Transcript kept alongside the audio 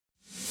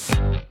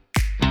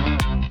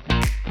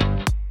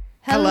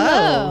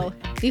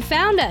You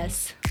found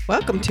us.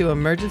 Welcome to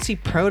Emergency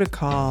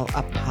Protocol,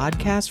 a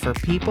podcast for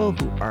people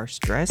who are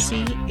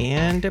stressy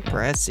and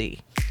depressy.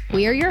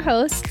 We are your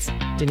hosts,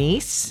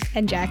 Denise.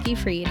 and Jackie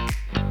Freed.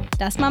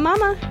 That's my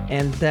mama.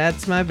 And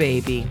that's my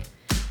baby.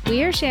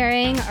 We are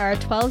sharing our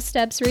 12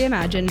 steps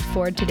reimagined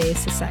for today's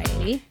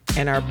society.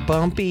 And our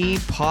bumpy,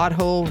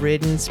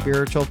 pothole-ridden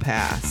spiritual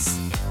paths.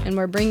 And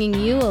we're bringing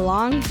you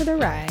along for the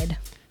ride.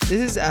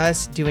 This is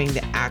us doing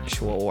the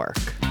actual work.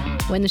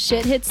 When the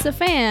shit hits the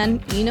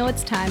fan, you know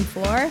it's time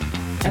for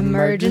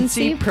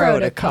Emergency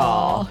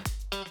Protocol.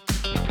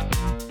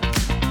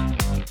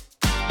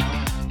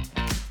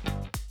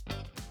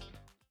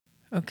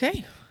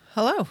 Okay.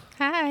 Hello.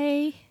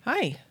 Hi.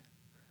 Hi.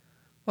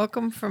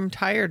 Welcome from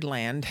Tired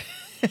Land.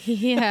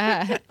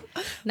 Yeah.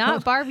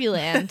 Not Barbie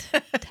Land.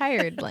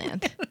 Tired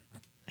Land.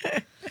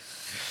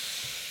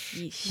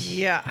 Yeesh.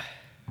 Yeah.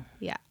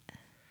 Yeah.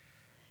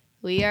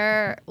 We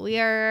are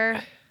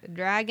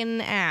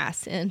dragging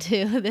ass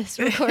into this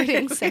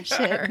recording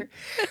session.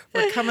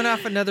 We're coming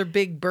off another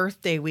big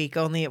birthday week,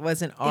 only it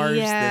wasn't ours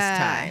this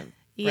time. Right?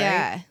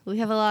 Yeah. We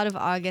have a lot of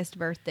August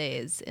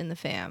birthdays in the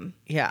fam.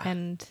 Yeah.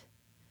 And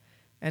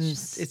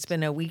it's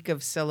been a week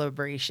of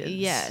celebrations.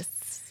 yes.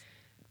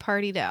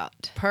 Partied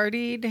out.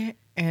 Partied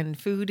and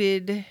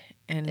fooded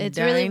and It's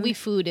dined. really, we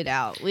fooded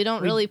out. We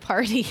don't really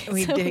party.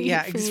 We so did, we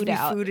yeah, food we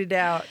out. fooded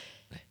out.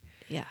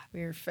 Yeah.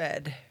 We were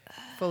fed,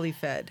 fully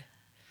fed.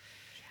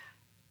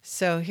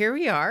 So here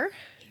we are,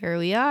 Here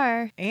we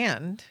are.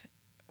 and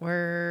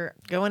we're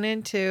going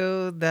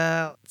into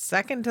the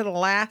second to the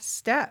last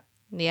step,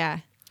 Yeah.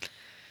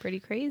 Pretty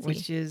crazy.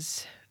 which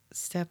is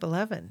step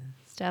 11.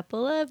 Step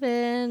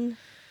 11.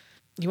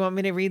 You want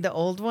me to read the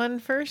old one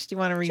first? You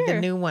want to read the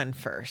Sure. new one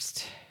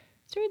first?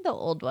 Let's read the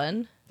old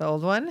one. The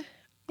old one?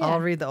 Yeah. I'll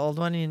read the old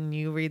one and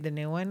you read the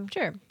new one?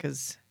 Sure.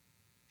 Because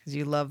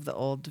you love the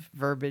old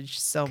verbiage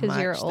so much.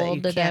 Because you're that old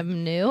you and can't.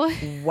 I'm new.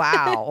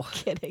 Wow.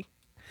 Kidding.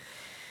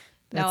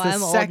 That's No, the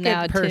I'm old second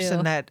now, person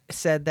too. that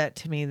said that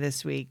to me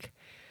this week.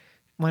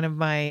 One of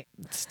my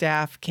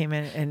staff came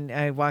in and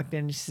I walked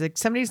in. She's like,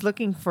 somebody's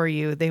looking for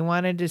you. They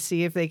wanted to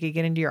see if they could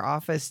get into your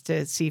office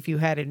to see if you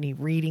had any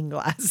reading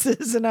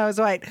glasses. And I was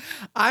like,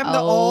 I'm the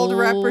old Oh,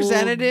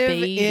 representative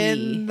baby.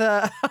 in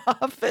the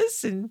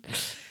office. And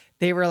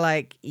they were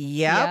like,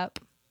 yep.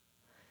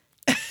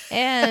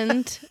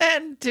 And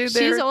And to she's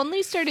their,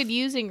 only started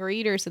using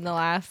readers in the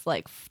last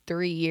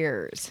 3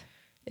 years.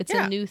 It's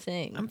Yeah. a new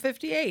thing. I'm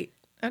 58.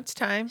 That's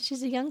time.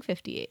 She's a young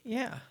 58.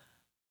 Yeah.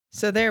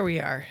 So there we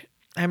are.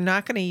 I'm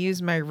not going to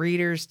use my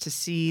readers to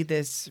see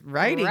this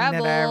writing that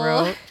I Rebel.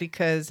 wrote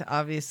because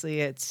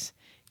obviously it's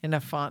in a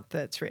font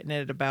that's written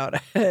at about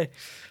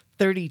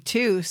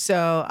 32.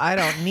 So I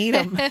don't need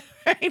them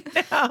right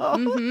now.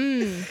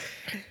 Mm-hmm.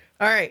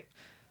 All right.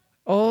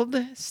 Old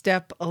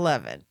step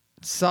 11.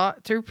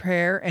 Sought through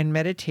prayer and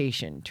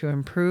meditation to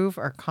improve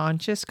our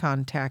conscious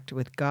contact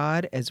with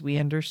God as we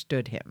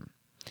understood him.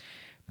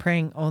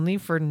 Praying only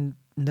for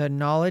the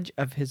knowledge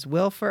of his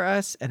will for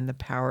us and the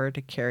power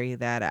to carry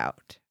that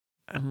out.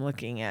 I'm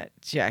looking at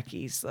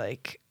Jackie's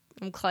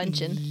I'm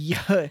clenching.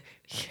 yeah,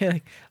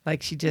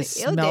 like she just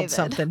Ew, smelled David.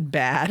 something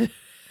bad.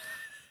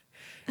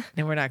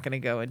 And we're not going to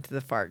go into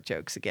the fart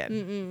jokes again,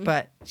 Mm-mm.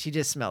 but she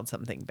just smelled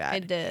something bad. I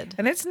did.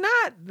 And it's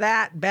not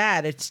that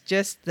bad. It's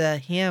just the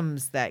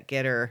hymns that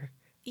get her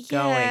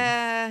going.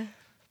 Yeah.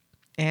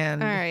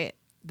 And All right.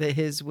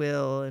 his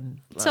will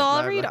and blah, So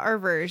I'll blah, read blah. our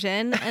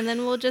version and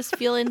then we'll just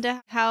feel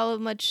into how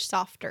much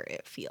softer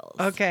it feels.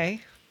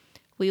 Okay.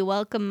 We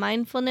welcome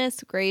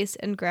mindfulness, grace,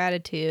 and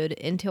gratitude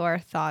into our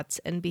thoughts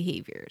and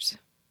behaviors.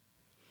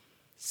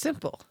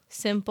 Simple.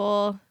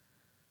 Simple,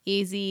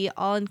 easy,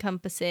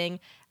 all-encompassing.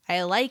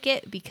 I like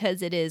it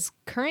because it is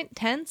current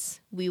tense.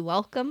 We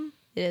welcome.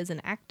 It is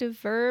an active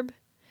verb.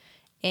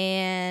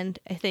 And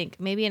I think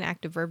maybe an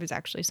active verb is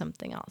actually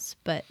something else.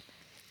 But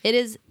it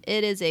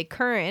is a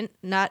current,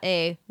 not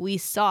a we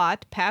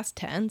sought, past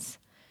tense.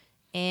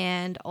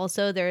 And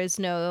also there is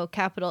no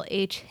capital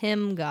H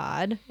him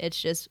God.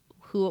 It's just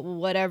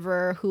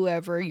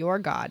whoever your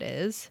God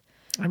is.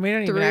 And we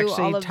don't even Through all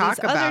actually of talk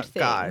these other about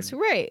things. God.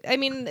 Right. I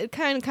mean, it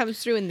kind of comes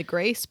through in the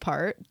grace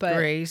part, but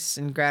Grace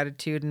and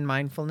gratitude and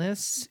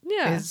mindfulness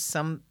Yeah. is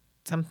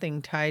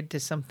something tied to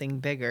something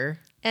bigger.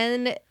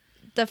 and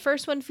the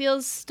first one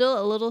feels still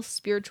a little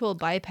spiritual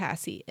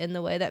bypassy in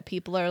the way that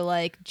people are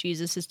like,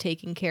 Jesus is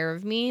taking care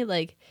of me.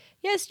 Like,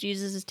 yes,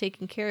 Jesus is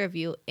taking care of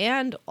you.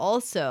 And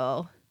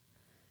also,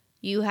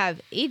 you have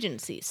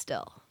agency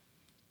still.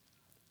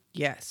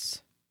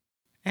 Yes.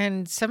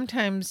 And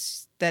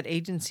sometimes that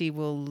agency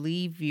will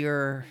leave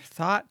your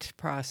thought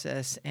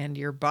process and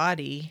your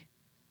body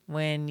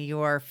when you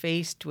are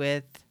faced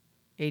with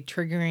a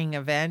triggering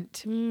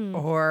event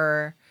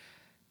or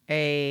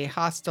a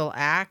hostile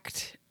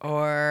act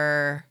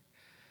or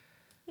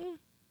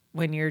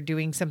when you're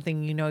doing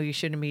something you know you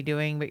shouldn't be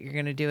doing, but you're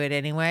going to do it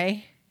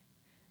anyway.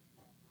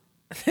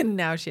 And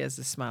now she has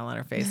a smile on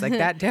her face. Like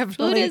that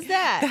definitely. Who does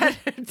that?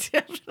 That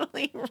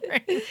definitely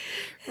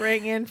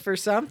rang in for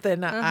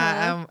something.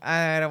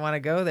 I don't want to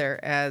go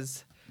there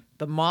as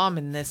the mom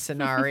in this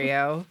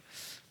scenario,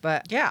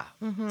 But yeah.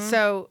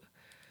 So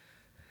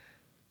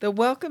the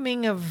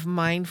welcoming of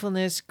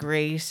mindfulness,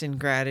 grace, and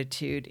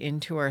gratitude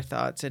into our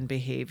thoughts and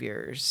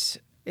behaviors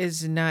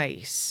is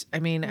nice. I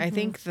mean, I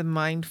think the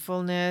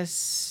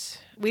mindfulness,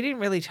 we didn't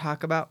really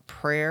talk about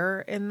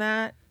prayer in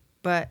that,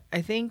 but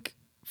I think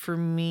for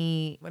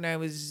me, when I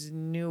was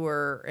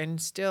newer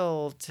and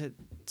still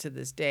to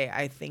this day,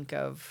 I think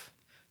of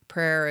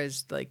prayer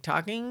as like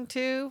talking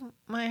to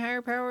my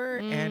higher power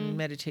and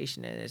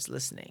meditation is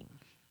listening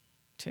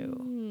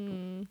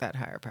to that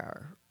higher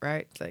power,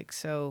 right? Like,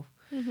 so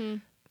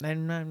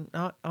I'm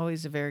not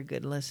always a very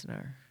good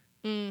listener,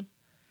 but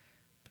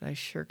I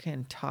sure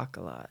can talk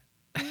a lot.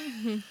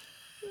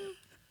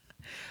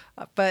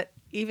 But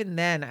even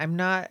then,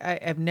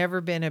 I've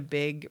never been a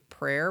big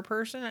prayer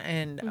person,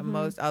 and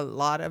a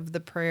lot of the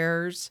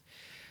prayers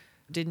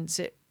didn't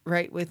sit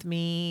right with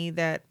me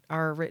that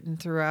are written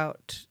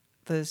throughout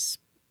this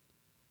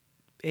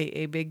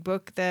a big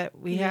book that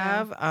we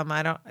have.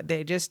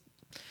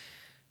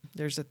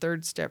 There's a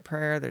 3rd step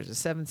prayer, there's a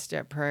 7th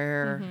step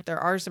prayer. There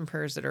are some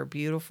prayers that are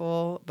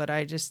beautiful, but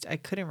I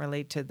couldn't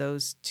relate to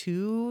those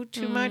too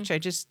much.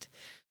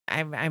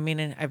 I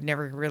mean, I've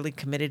never really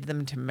committed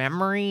them to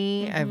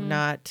memory. I've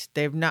not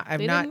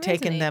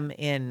taken them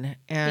in.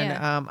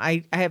 And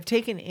I have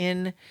taken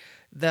in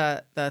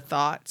the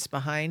thoughts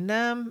behind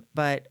them,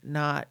 but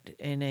not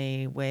in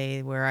a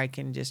way where I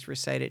can just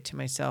recite it to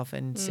myself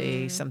and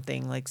say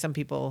something. Like some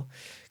people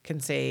can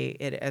say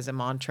it as a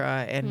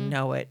mantra and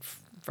know it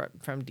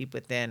from deep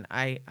within.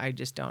 I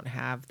just don't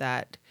have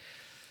that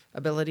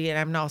ability, and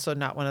I'm also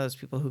not one of those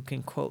people who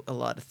can quote a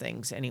lot of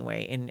things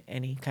anyway in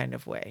any kind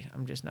of way.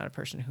 I'm just not a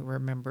person who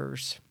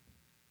remembers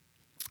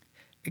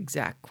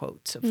exact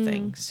quotes of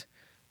things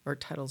or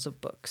titles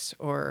of books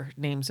or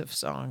names of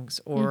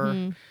songs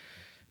or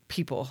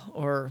people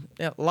or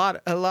a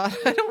lot.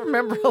 I don't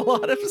remember a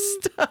lot of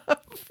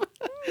stuff.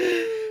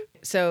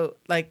 So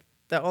like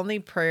the only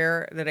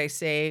prayer that I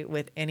say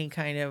with any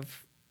kind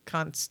of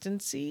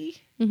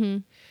constancy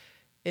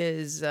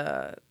is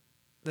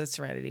the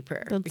Serenity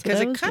Prayer. That's because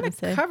what I it was kind gonna of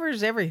say.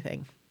 covers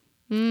everything.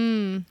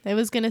 I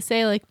was gonna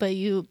say like,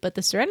 but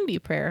the Serenity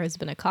Prayer has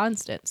been a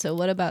constant. So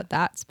what about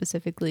that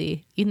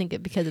specifically? You think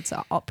it because it's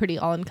pretty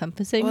all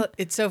encompassing? Well,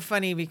 it's so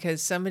funny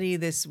because somebody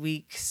this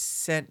week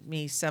sent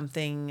me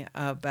something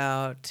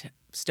about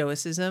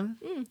Stoicism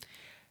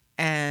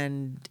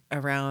and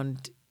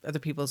around other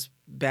people's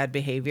bad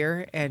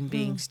behavior and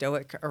being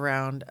stoic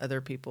around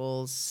other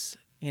people's,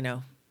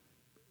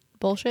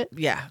 Bullshit.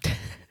 yeah.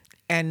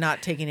 And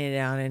not taking it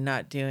down and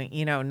not doing,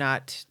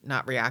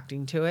 not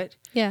reacting to it.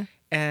 Yeah.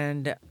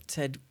 And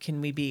said,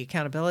 can we be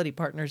accountability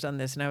partners on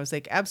this? And I was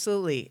like,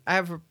 absolutely. I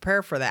have a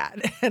prayer for that.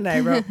 And I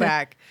wrote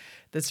back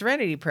the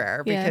Serenity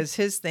Prayer because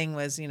his thing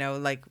was,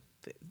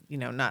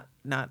 not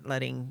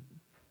letting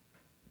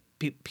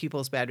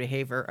people's bad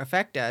behavior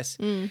affect us.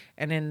 And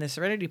in the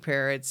Serenity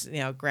Prayer, it's,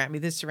 grant me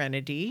the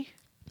serenity.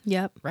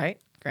 Yep. Right?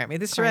 Grant me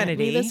the serenity.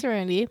 Grant me the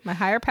serenity. My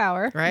higher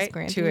power right? is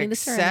granting To me the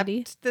accept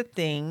serenity. the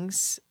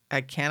things I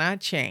cannot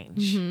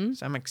change.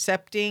 So I'm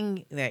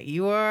accepting that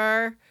you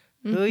are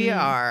who you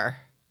are.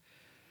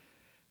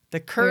 The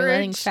You're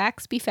letting courage,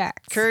 facts be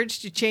facts.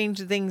 courage to change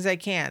the things I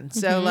can.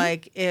 So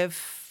like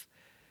if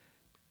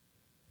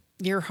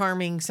you're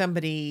harming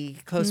somebody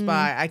close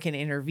by, I can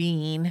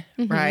intervene,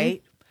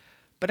 right?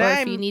 But Or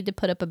if you need to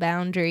put up a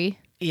boundary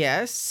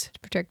yes, to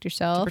protect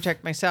yourself.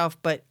 protect myself,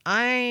 but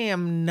I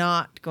am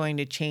not going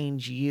to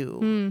change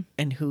you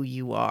and who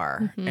you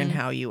are and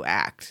how you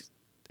act.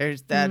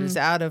 That is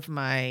out of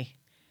my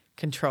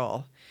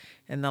control.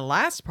 And the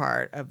last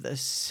part of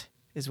this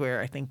is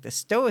where I think the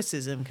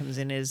stoicism comes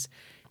in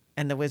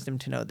and the wisdom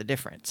to know the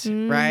difference,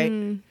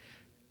 right?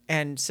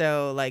 And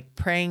so like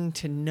praying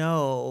to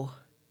know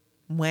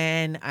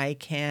when I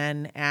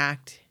can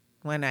act,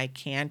 when I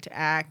can't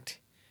act,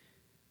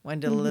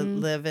 when to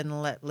live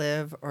and let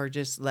live or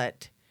just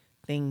let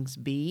things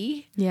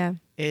be Yeah.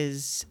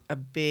 is a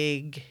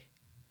big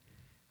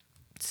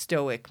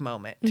stoic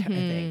moment, I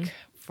think,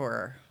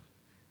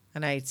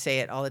 and I'd say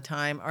it all the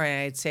time, or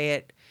I'd say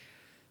it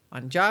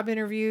on job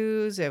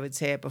interviews. I would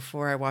say it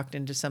before I walked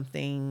into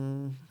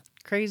something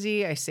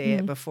crazy. I say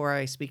it before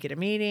I speak at a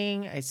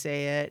meeting. I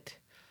say it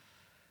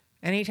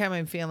anytime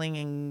I'm feeling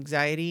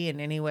anxiety in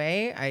any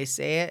way. I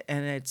say it,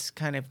 and it's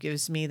kind of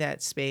gives me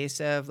that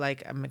space of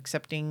like I'm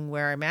accepting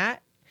where I'm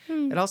at.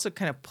 It also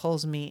kind of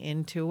pulls me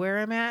into where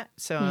I'm at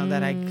so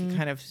that I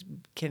kind of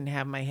can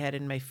have my head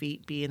and my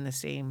feet be in the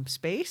same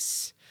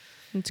space.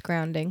 It's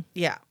grounding.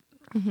 Yeah.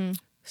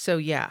 So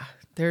yeah,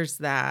 there's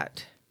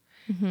that.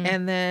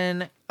 And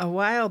then a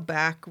while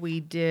back we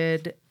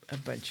did a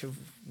bunch of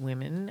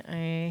women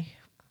I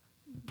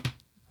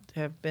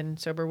have been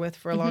sober with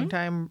for a long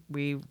time.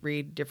 We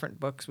read different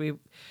books. We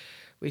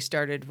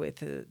started with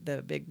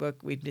the big book.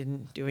 We've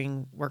been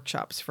doing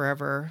workshops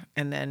forever,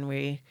 and then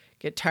we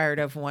get tired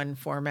of one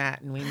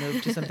format and we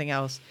moved to something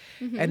else.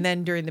 And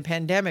then during the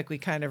pandemic, we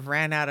kind of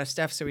ran out of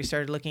stuff, so we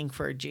started looking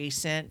for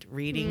adjacent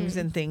readings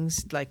and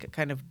things like a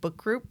kind of book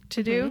group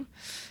to do.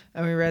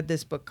 And we read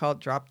this book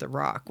called Drop the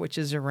Rock, which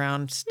is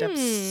around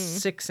steps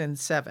 6 and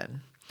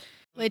 7.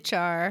 Which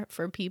are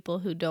for people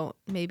who don't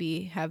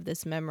maybe have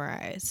this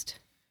memorized.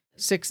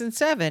 6 and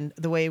 7,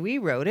 the way we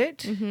wrote it,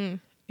 Mm-hmm.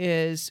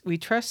 is we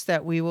trust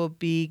that we will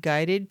be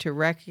guided to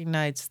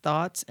recognize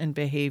thoughts and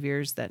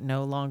behaviors that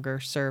no longer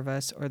serve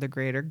us or the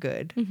greater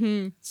good.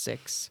 Mm-hmm.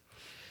 6.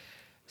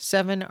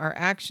 7, our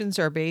actions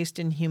are based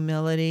in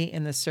humility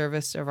in the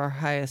service of our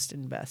highest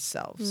and best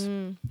selves.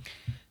 Mm.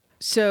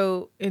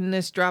 So in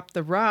this Drop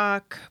the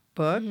Rock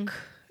book,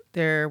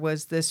 there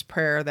was this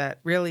prayer that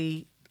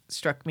really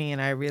struck me,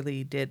 and I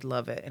really did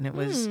love it. And it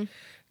was,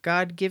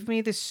 God, give me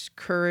this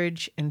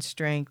courage and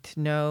strength to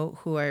know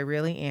who I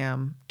really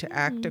am, to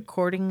act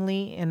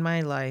accordingly in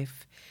my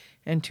life,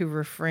 and to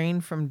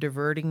refrain from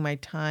diverting my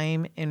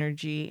time,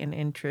 energy, and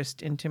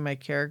interest into my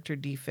character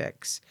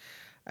defects.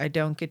 I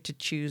don't get to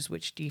choose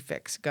which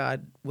defects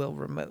God will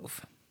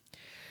remove.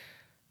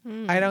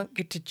 I don't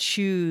get to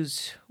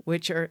choose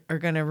which are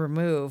going to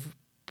remove,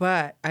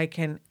 but I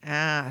can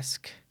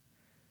ask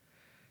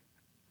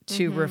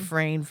to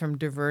refrain from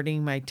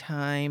diverting my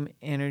time,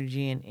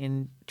 energy, and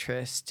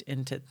interest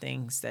into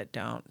things that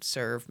don't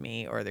serve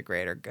me or the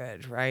greater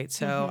good, right?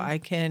 So I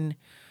can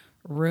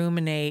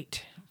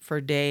ruminate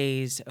for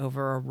days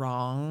over a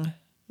wrong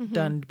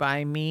done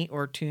by me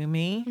or to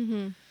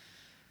me,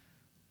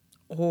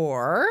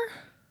 or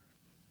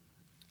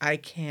I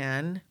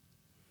can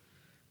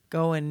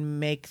go and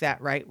make that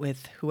right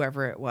with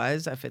whoever it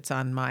was if it's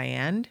on my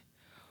end,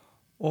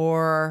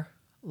 or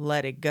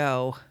let it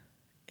go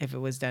if it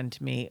was done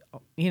to me.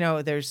 You know,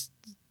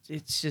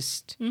 it's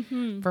just,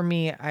 for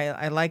me,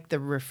 I like the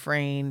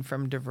refrain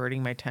from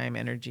diverting my time,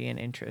 energy, and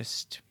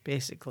interest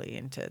basically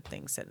into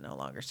things that no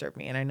longer serve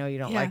me. And I know you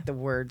don't like the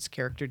words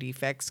character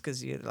defects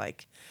because you don't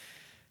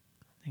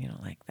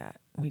like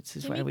that, which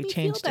is why we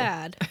changed feel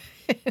bad.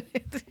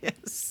 it.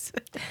 Yes.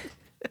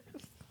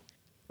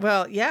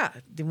 Well, yeah,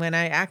 when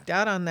I act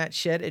out on that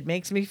shit, it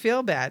makes me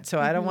feel bad. So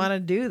I don't want to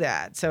do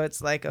that. So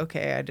it's like,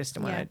 okay, I just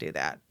don't want to do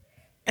that.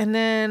 And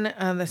then,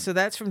 so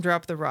that's from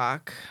Drop the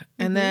Rock.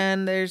 And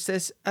then there's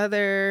this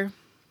other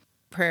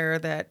prayer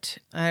that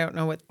I don't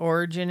know what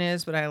origin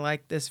is, but I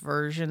like this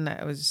version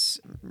that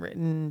was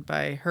written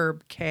by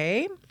Herb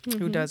K,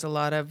 who does a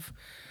lot of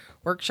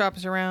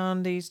workshops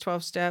around these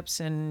 12 steps.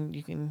 And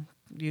you can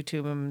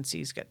YouTube him and see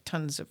he's got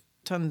tons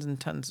and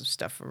tons of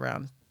stuff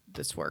around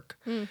this work.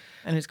 And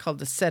it's called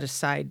the Set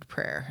Aside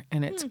Prayer.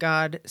 And it's,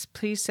 God,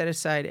 please set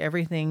aside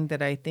everything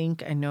that I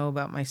think I know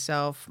about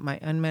myself, my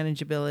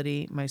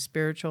unmanageability, my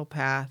spiritual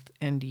path,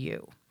 and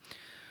you,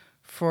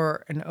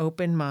 for an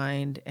open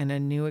mind and a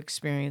new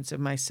experience of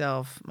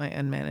myself, my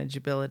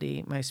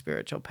unmanageability, my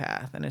spiritual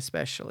path, and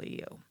especially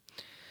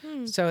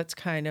you. So it's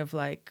kind of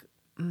like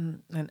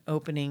an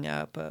opening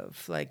up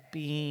of like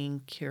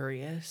being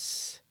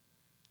curious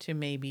to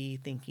maybe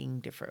thinking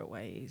different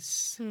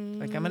ways.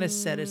 Like I'm going to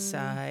set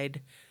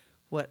aside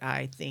what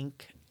I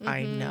think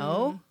I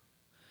know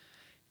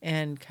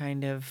and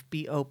kind of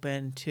be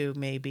open to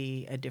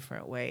maybe a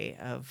different way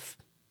of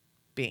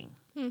being,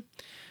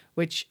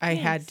 which I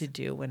had to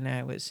do when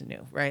I was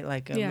new, right?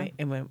 Like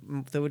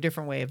the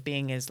different way of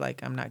being is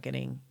like, I'm not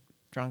getting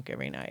drunk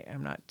every night.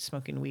 I'm not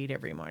smoking weed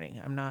every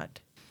morning. I'm not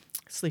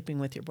sleeping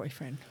with your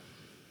boyfriend.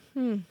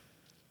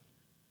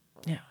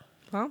 Yeah.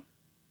 Well,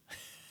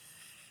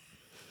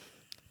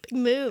 big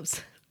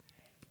moves.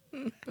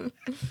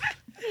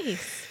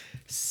 Nice.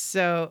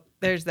 So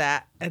there's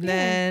that. And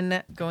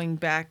then going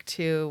back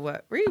to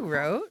what we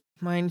wrote,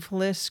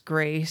 mindfulness,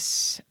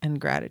 grace, and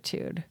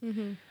gratitude.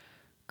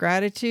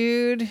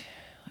 Gratitude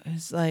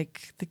is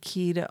like the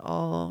key to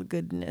all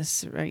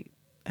goodness, right?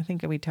 I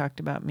think we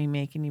talked about me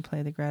making you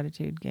play the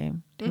gratitude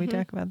game. Did we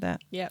talk about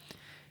that? Yep.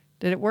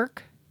 Did it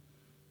work?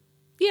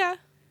 Yeah.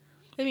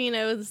 I mean,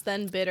 I was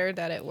then bitter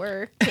that it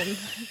worked and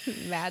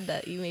mad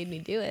that you made me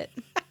do it.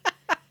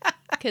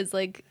 Because,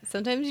 like,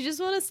 sometimes you just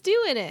want to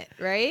stew in it,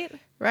 right?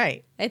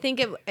 Right. I think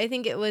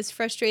it was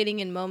frustrating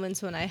in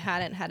moments when I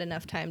hadn't had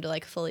enough time to,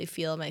 like, fully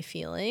feel my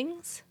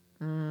feelings.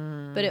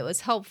 But it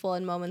was helpful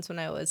in moments when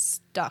I was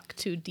stuck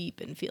too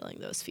deep in feeling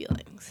those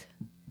feelings.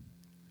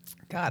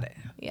 Got it.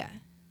 Yeah.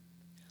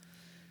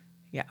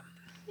 Yeah.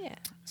 Yeah.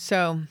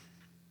 So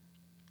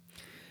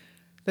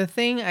the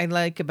thing I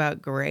like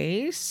about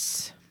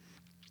grace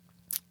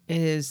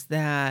is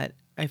that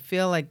I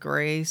feel like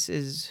grace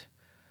is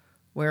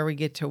where we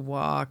get to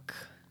walk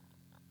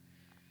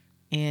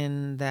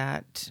in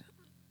that,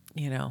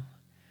 you know,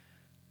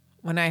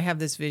 when I have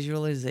this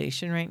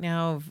visualization right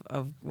now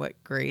of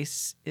what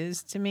grace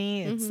is to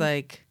me, it's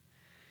like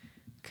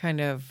kind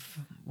of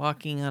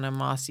walking on a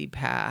mossy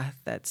path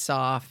that's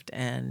soft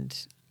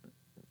and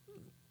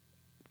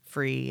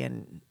free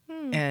and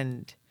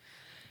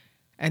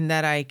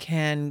that I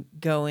can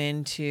go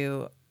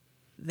into,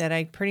 that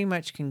I pretty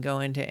much can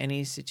go into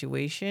any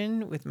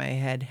situation with my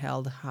head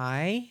held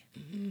high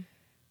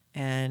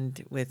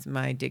and with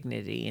my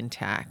dignity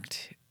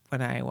intact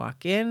when I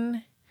walk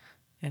in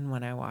and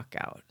when I walk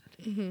out.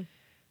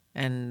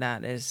 And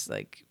that is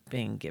like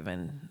being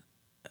given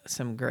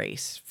some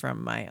grace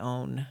from my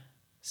own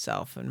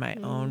self and my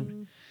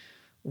own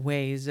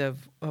ways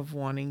of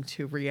wanting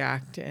to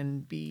react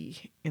and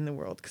be in the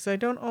world, because I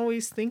don't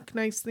always think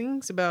nice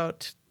things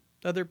about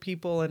other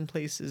people and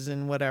places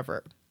and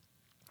whatever,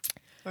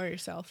 Or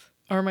yourself.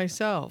 or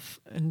myself.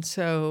 And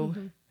so,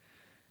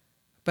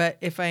 but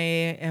if I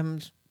am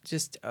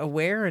just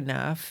aware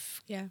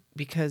enough, Yeah.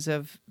 because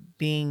of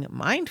being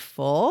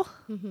mindful,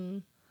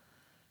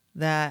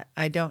 that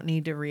I don't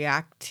need to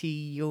react to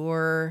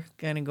your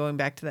kind of going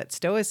back to that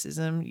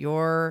stoicism,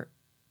 your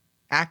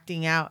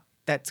acting out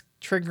that's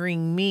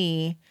triggering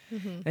me.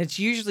 And it's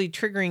usually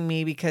triggering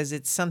me because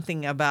it's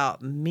something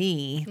about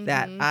me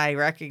that I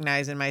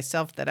recognize in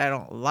myself that I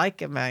don't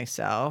like in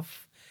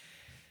myself.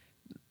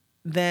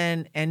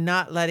 Then, and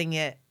not letting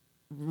it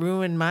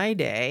ruin my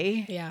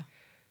day. Yeah.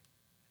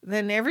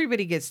 Then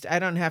everybody gets, I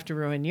don't have to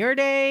ruin your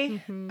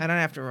day. I don't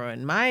have to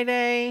ruin my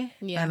day.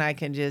 Yeah. And I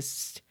can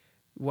just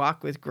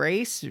walk with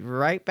grace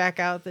right back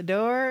out the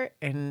door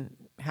and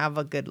have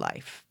a good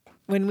life.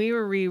 When we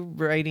were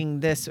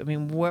rewriting this, I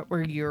mean, what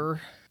were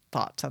your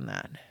thoughts on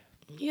that?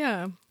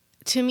 Yeah.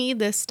 To me,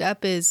 this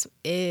step is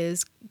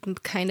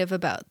kind of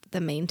about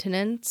the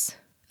maintenance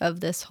of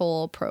this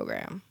whole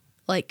program.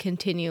 Like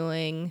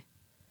continuing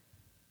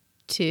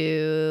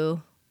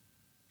to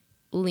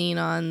lean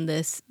on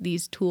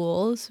these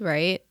tools,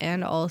 right?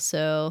 And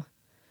also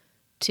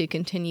to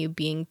continue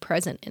being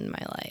present in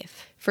my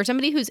life. For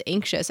somebody who's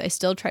anxious, I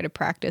still try to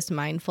practice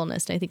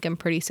mindfulness, and I think I'm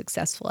pretty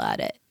successful at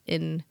it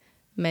in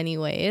many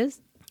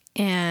ways.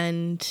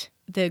 And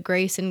the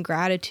grace and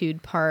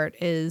gratitude part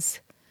is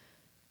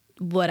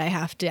what I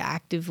have to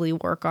actively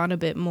work on a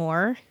bit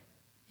more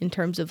in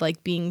terms of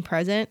like being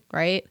present,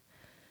 right?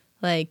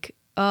 Like,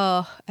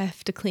 oh, I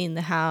have to clean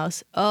the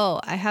house.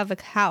 Oh, I have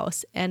a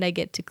house and I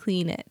get to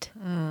clean it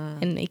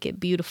and make it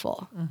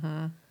beautiful.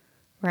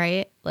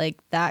 Right? Like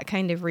that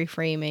kind of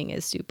reframing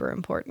is super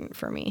important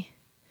for me.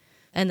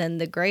 And then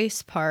the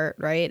grace part,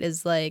 right,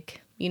 is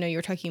like, you know,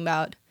 you're talking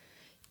about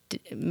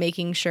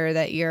making sure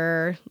that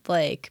your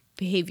like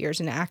behaviors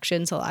and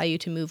actions allow you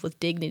to move with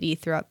dignity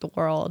throughout the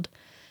world.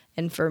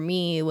 And for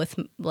me, with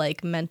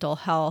like mental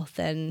health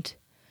and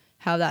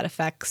how that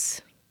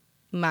affects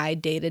my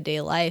day-to-day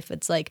life,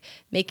 it's like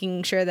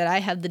making sure that I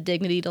have the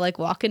dignity to like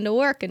walk into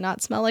work and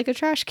not smell like a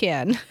trash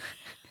can.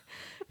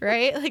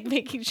 Right? Like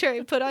making sure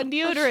I put on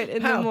deodorant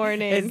in the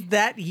morning. Is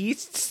that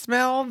yeast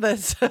smell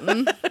that's...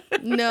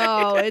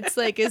 No, it's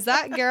like, is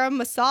that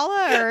garam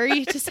masala or are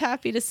you just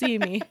happy to see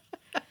me?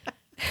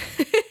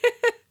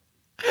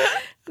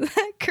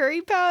 That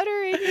curry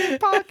powder in your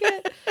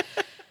pocket?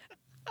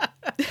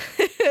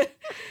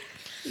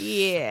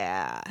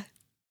 Yeah.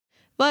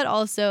 But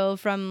also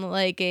from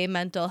like a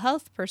mental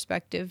health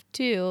perspective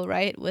too,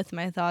 right? With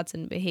my thoughts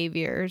and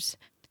behaviors,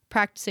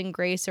 practicing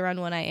grace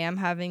around when I am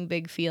having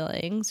big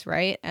feelings,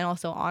 right? And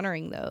also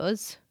honoring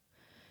those.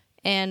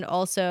 And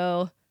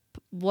also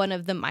one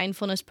of the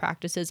mindfulness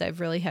practices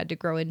I've really had to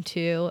grow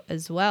into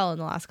as well in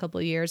the last couple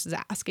of years is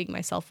asking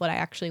myself what I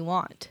actually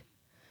want.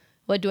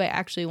 What do I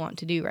actually want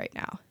to do right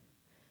now?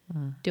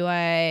 Do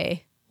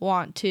I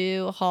want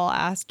to haul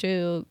ass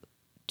to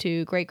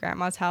great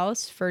grandma's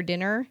house for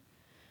dinner?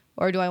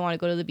 Or do I want to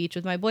go to the beach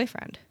with my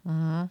boyfriend?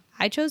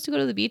 I chose to go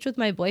to the beach with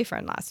my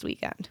boyfriend last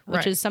weekend,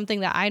 which is something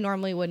that I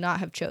normally would not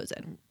have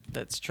chosen.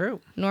 That's true.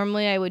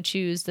 Normally, I would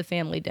choose the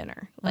family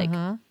dinner, like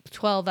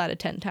 12 out of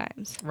 10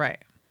 times. Right.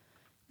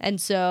 And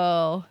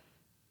so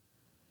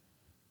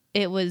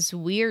it was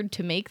weird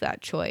to make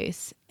that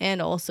choice.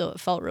 And also it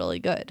felt really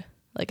good.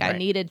 Like I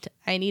needed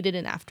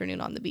an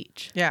afternoon on the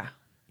beach. Yeah,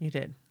 you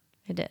did.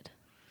 I did.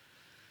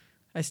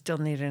 I still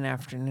need an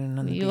afternoon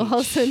on the beach. You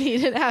also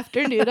need an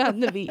afternoon on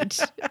the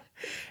beach.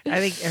 I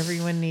think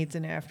everyone needs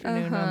an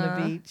afternoon on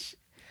the beach.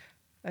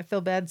 I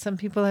feel bad. Some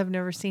people have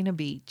never seen a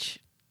beach.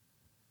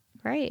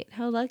 Right.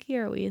 How lucky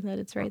are we that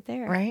it's right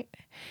there? Right.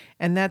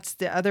 And that's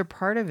the other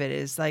part of it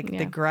is like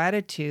the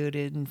gratitude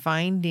and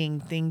finding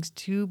things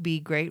to be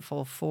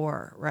grateful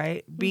for,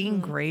 right?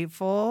 Being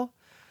grateful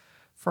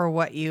for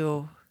what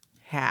you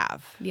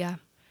have. Yeah.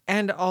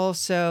 And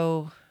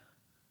also,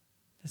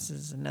 this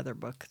is another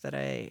book that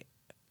I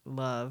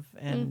love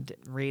and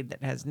read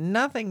that has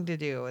nothing to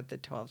do with the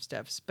 12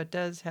 steps, but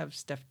does have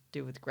stuff to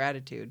do with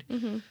gratitude.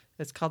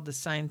 It's called The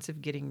Science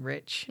of Getting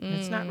Rich. And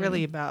it's not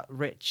really about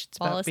rich. It's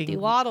Wallace about D.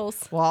 being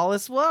Waddles.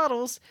 Wallace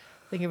Waddles.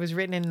 I think it was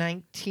written in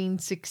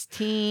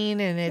 1916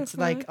 and it's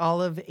like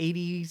all of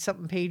 80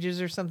 something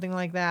pages or something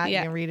like that. Yeah.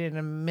 You can read it in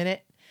a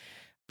minute.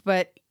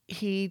 But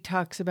he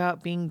talks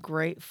about being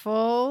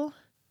grateful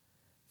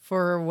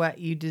for what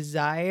you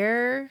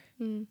desire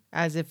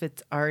as if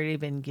it's already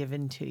been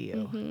given to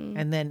you.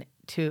 And then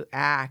to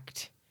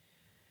act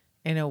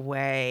in a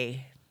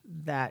way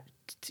that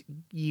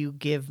you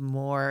give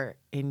more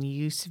in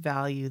use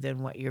value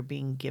than what you're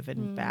being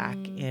given back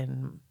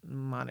in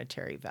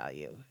monetary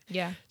value.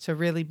 Yeah. So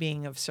really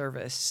being of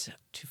service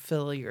to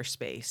fill your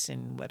space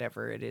in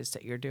whatever it is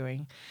that you're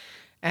doing.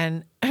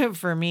 And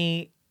for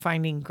me,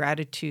 finding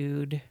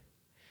gratitude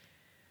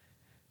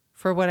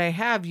for what I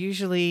have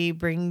usually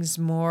brings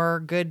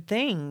more good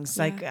things.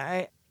 Yeah. Like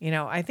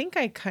I think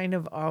I kind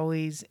of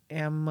always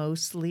am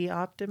mostly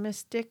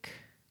optimistic.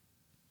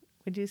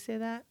 Would you say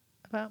that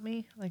about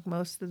me? Like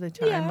most of the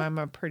time, Yeah. I'm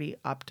a pretty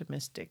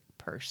optimistic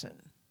person.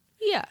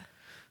 Yeah.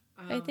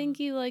 I think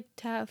you like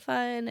to have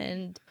fun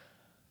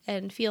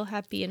and feel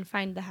happy and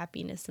find the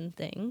happiness in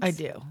things. I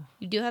do.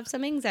 You do have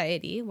some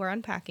anxiety. We're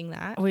unpacking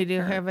that. We do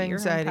Or have you're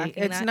anxiety.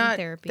 unpacking It's that in not,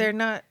 therapy. they're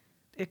not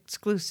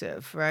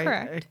exclusive, right?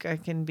 Correct. I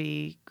can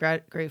be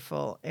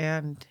grateful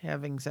and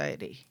have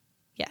anxiety.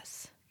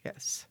 Yes.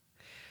 Yes.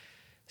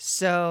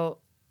 So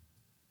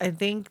I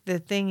think the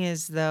thing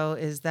is, though,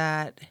 is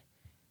that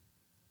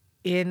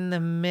in the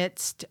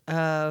midst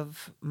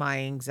of my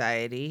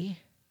anxiety,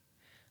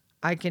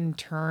 I can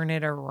turn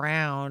it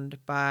around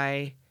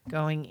by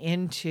going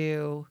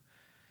into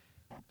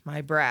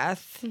my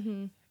breath,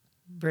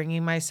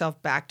 bringing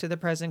myself back to the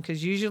present.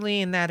 Because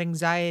usually in that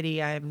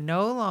anxiety, I am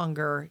no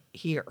longer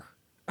here.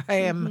 I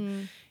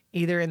am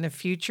either in the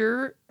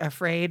future,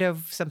 afraid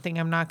of something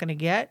I'm not going to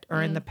get,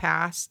 or in the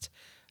past,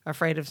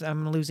 afraid of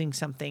I'm losing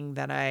something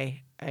that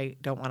I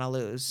don't want to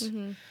lose.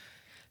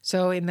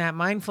 So in that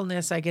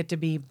mindfulness, I get to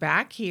be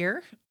back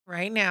here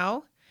right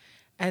now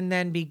and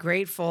then be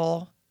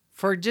grateful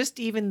for just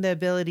even the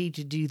ability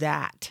to do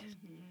that.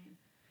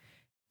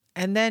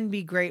 And then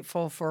be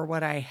grateful for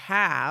what I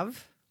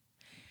have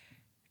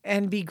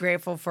and be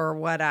grateful for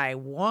what I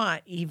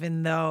want,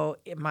 even though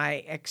in my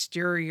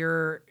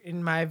exterior,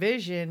 in my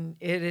vision,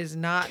 it is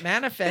not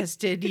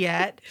manifested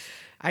yet.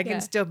 I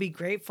can still be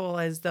grateful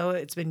as though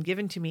it's been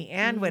given to me.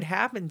 And what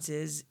happens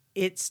is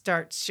it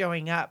starts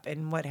showing up.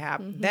 And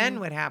then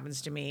what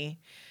happens to me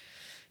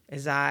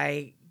is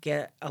I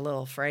get a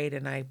little afraid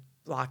and I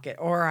block it,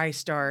 or I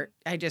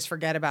just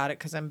forget about it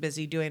because I'm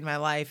busy doing my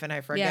life and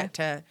I forget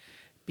to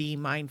be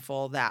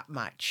mindful that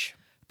much.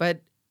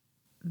 But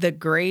the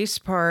grace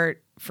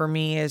part for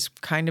me is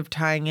kind of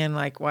tying in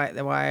like why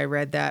I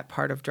read that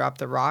part of Drop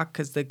the Rock,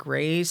 because the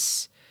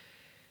grace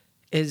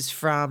is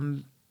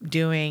from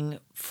doing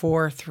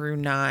 4 through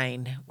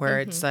 9, where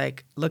it's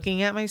like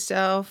looking at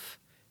myself,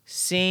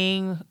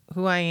 seeing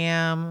who I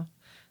am,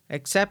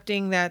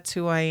 accepting that's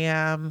who I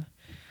am,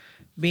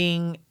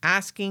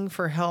 asking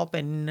for help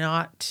and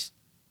not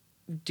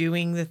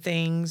doing the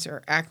things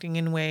or acting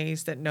in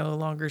ways that no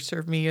longer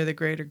serve me or the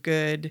greater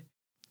good,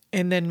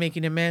 and then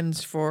making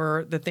amends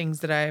for the things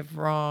that I've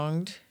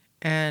wronged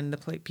and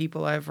the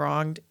people I've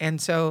wronged.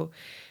 And so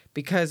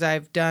because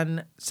I've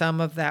done some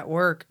of that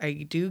work, I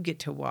do get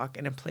to walk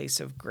in a place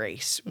of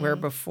grace where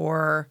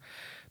before,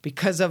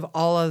 because of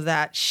all of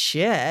that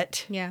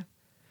shit,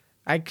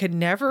 I could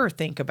never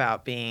think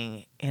about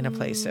being in a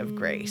place of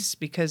grace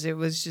because it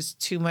was just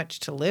too much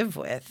to live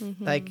with.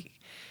 Like,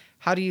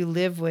 how do you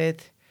live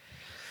with,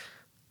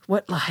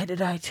 what lie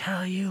did I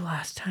tell you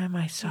last time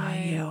I saw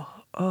you?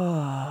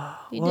 Oh,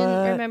 You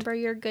didn't remember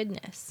your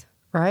goodness.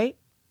 Right?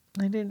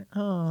 I didn't.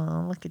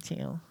 Oh, look at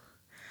you.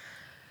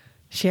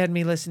 She had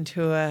me listen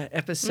to a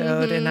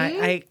episode and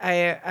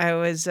I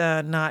was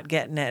not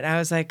getting it. I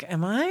was like,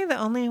 am I the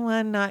only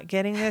one not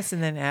getting this?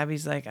 And then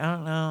Abby's like, I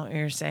don't know what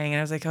you're saying. And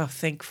I was like, oh,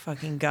 thank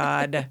fucking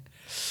God.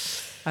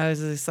 I was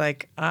just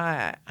like,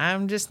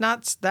 I'm just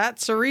not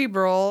that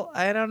cerebral.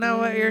 I don't know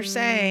what you're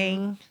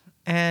saying.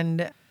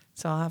 And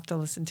so I'll have to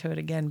listen to it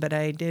again. But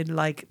I did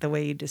like the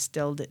way you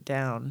distilled it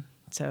down.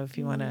 So if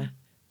you want to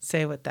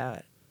say what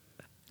that.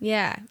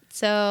 Yeah.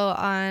 So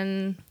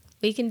on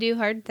We Can Do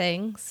Hard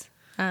Things,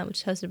 which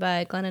is hosted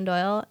by Glennon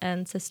Doyle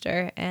and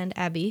sister and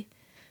Abby.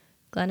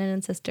 Glennon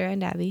and sister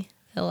and Abby.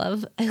 I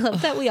love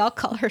that we all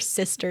call her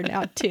sister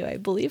now too. I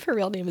believe her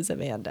real name is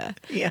Amanda.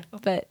 Yeah.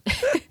 But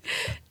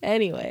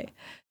anyway,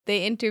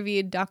 they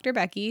interviewed Dr.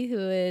 Becky, who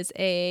is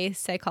a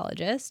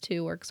psychologist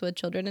who works with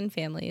children and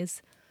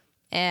families.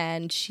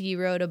 And she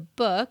wrote a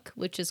book,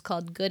 which is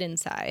called Good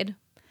Inside.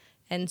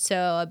 And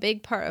so a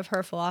big part of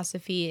her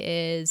philosophy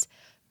is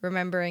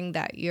remembering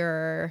that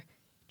your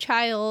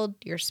child,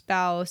 your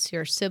spouse,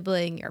 your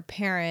sibling, your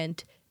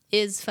parent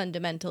is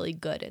fundamentally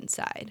good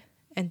inside.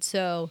 And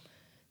so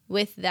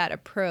with that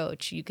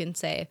approach, you can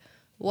say,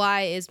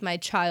 why is my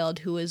child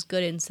who is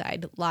good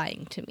inside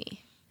lying to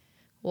me?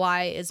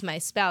 Why is my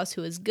spouse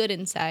who is good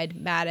inside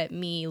mad at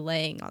me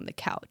laying on the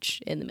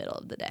couch in the middle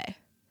of the day?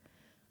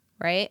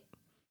 Right?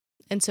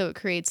 And so it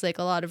creates like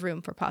a lot of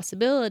room for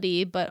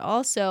possibility, but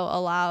also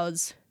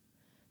allows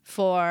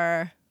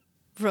for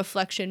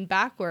reflection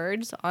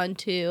backwards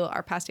onto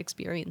our past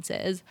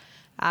experiences,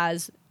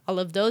 as all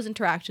of those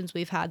interactions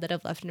we've had that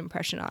have left an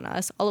impression on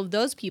us, all of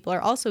those people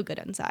are also good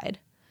inside.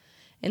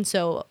 And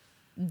so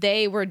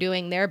they were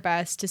doing their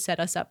best to set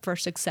us up for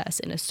success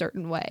in a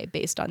certain way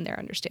based on their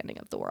understanding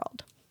of the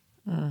world.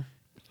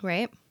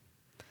 Right?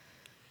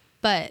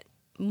 But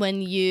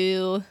when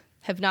you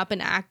have not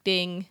been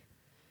acting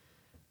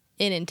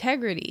in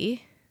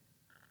integrity,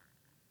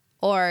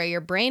 or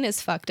your brain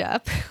is fucked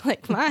up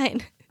like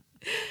mine,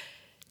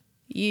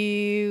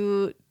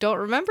 you don't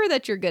remember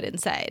that you're good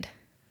inside,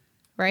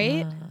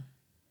 right?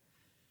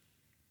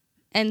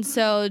 And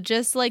so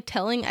just like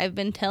I've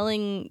been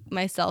telling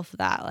myself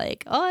that,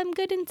 like, oh, I'm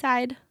good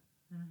inside,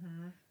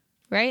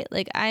 right?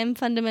 Like, I'm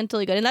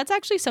fundamentally good. And that's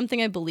actually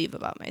something I believe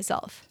about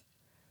myself.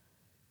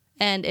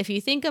 And if you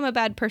think I'm a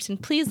bad person,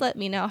 please let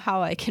me know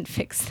how I can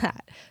fix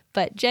that.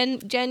 But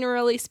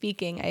generally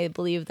speaking, I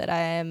believe that I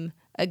am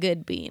a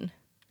good bean,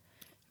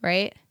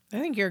 right? I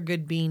think you're a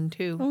good bean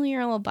too. Well,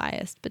 you're a little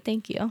biased, but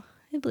thank you.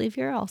 I believe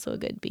you're also a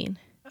good bean.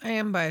 I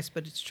am biased,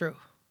 but it's true.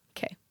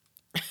 Okay.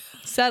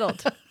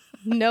 Settled.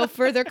 No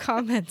further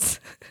comments.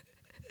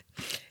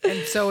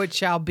 And so it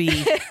shall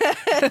be.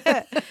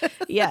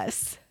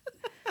 Yes.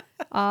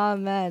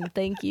 Amen.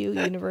 Thank you,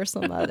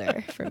 Universal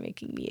Mother, for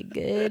making me a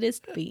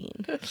goodest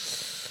bean.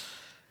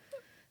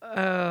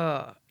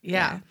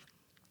 Yeah.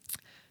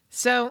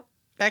 So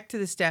back to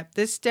the step.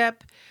 This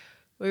step,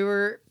 we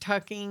were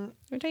talking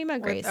We're talking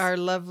about with Grace. our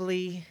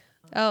lovely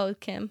Oh,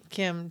 Kim.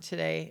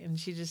 today, and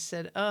she just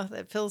said, "Oh,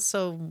 that feels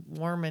so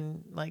warm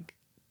and like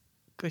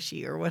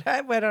cushy," or what.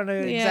 I don't know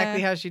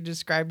exactly how she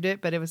described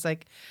it, but it was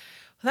like,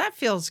 well, that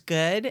feels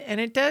good, and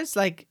it does.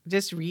 Like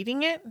just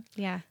reading it,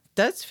 Yeah.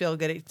 does feel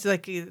good. It's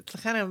like it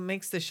kind of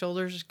makes the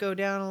shoulders go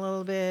down a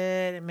little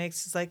bit. It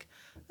makes us like,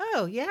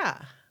 oh yeah,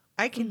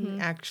 I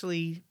can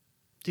actually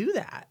do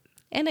that.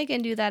 And I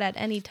can do that at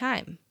any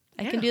time.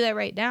 I can Yeah. do that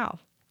right now.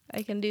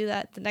 I can do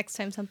that the next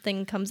time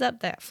something comes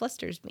up that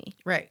flusters me.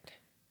 Right.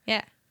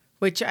 Yeah.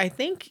 Which I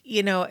think,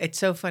 it's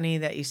so funny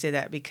that you say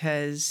that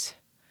because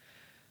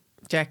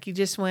Jackie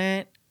just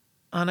went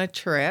on a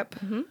trip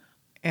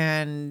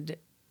and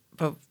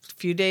a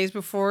few days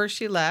before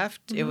she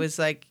left, it was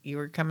like you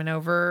were coming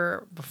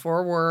over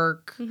before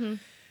work. And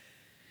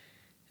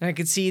I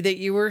could see that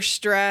you were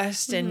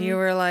stressed and you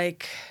were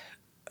like,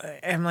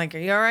 I'm like, are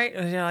you all right?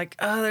 And you're like,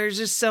 oh, there's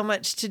just so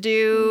much to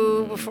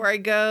do before I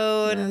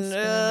go.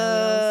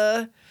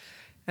 And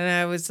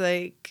I was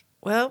like,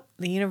 well,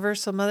 the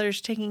Universal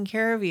Mother's taking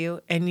care of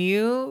you. And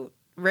you,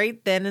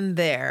 right then and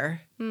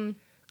there,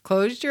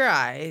 closed your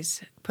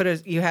eyes,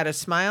 you had a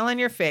smile on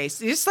your face,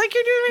 just like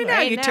you're doing right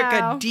now. You took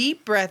a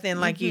deep breath in,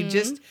 like you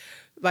just,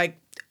 like,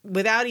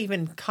 without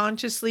even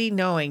consciously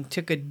knowing,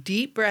 took a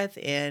deep breath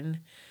in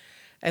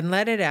and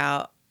let it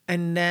out.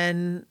 And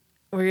then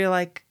where you're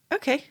like,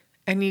 okay.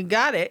 And you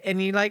got it.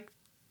 And you like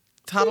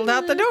toddled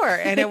out the door.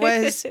 And it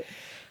was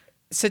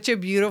such a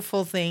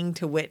beautiful thing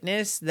to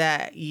witness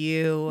that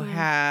you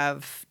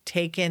have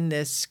taken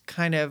this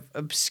kind of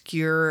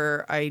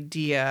obscure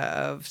idea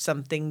of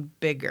something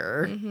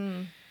bigger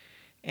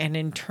and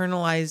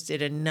internalized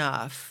it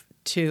enough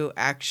to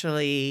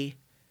actually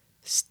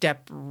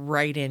step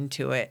right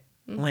into it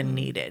when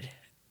needed.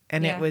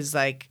 And it was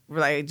like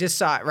I just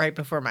saw it right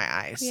before my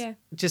eyes. Yeah.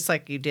 Just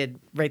like you did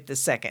right this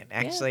second.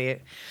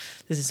 Actually,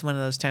 this is one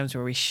of those times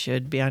where we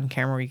should be on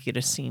camera. We could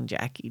have seen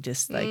Jackie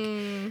just like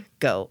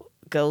go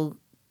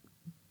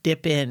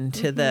dip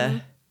into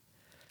the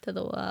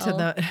well.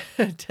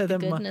 to the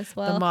goodness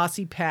well. the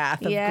mossy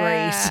path of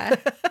Yeah.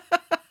 grace.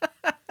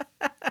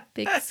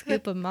 Big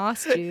scoop of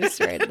moss juice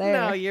right there.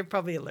 No, you're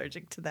probably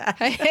allergic to that.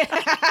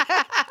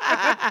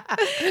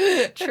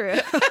 True.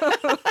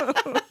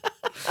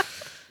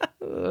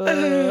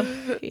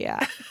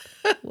 Yeah.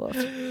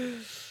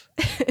 Woof.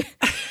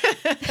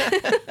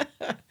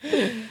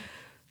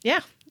 Yeah.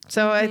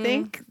 So I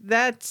think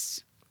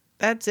that's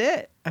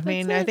it. I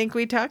mean, I think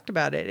we talked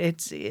about it.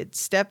 It's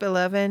step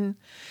 11.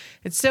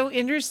 It's so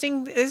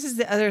interesting. This is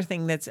the other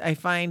thing I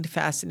find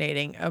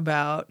fascinating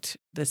about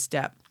the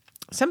step.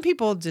 Some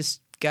people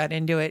just got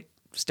into it,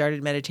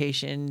 started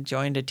meditation,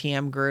 joined a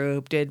TM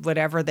group, did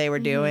whatever they were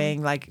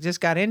doing, like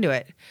just got into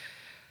it.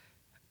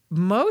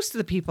 Most of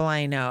the people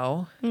I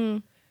know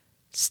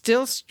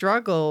still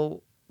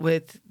struggle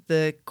with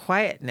the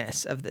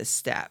quietness of this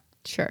step.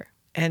 Sure.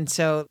 And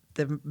so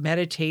the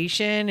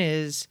meditation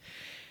is,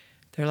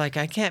 they're like,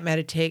 I can't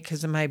meditate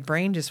because my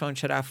brain just won't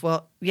shut off.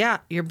 Well, yeah,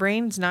 your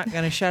brain's not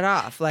going to shut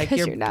off. Like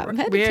you're not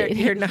meditating.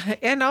 You're not,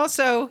 and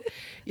also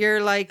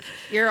you're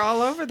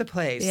all over the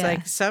place. Yeah.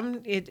 Like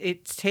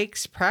it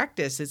takes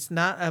practice. It's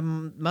not a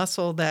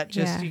muscle that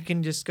just you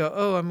can just go,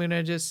 oh, I'm going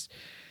to just.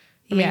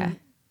 I mean,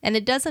 and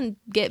it doesn't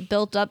get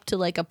built up to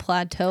like a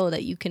plateau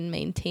that you can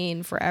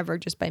maintain forever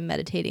just by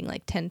meditating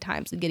like 10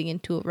 times and getting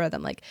into a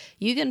rhythm. Like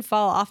you can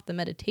fall off the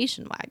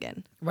meditation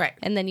wagon. Right.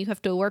 And then you have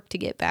to work to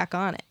get back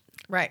on it.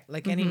 Right.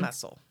 Like any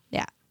muscle.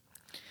 Yeah.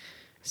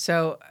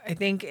 So I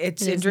think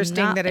it's It is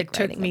interesting not that like it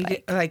took riding a me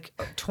bike.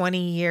 like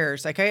 20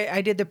 years. Like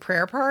I did the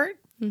prayer part.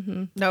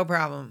 No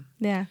problem.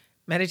 Yeah.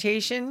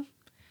 Meditation,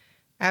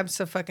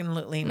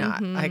 absolutely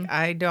not. Like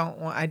I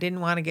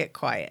didn't want to get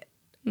quiet.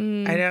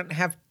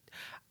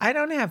 I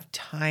don't have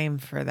time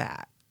for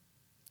that.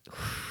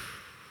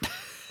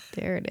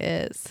 There it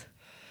is.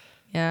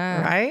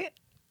 Yeah. Right?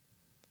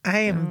 I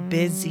am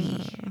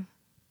busy.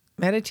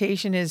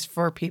 Meditation is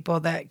for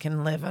people that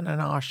can live in an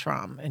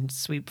ashram and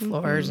sweep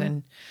floors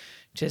and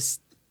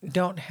just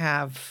don't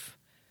have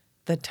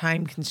the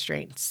time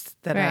constraints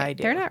that I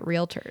do. They're not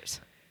realtors.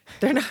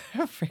 They're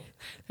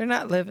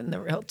not living the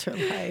realtor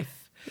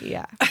life.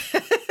 Yeah.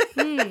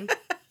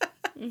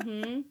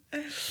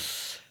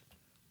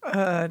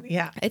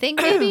 Yeah. I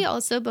think maybe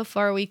also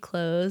before we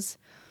close,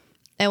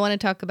 I want to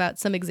talk about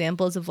some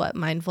examples of what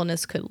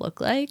mindfulness could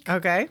look like,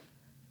 Okay.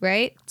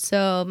 right?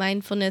 So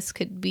mindfulness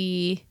could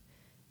be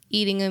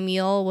eating a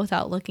meal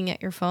without looking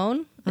at your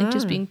phone, like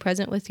just being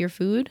present with your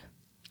food,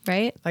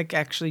 right? Like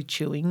actually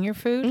chewing your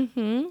food.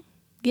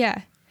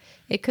 Yeah.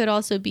 It could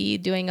also be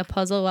doing a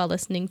puzzle while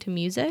listening to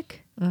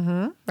music,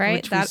 right?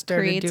 Which we that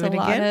started creates a doing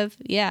lot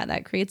again.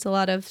 that creates a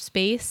lot of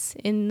space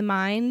in the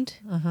mind.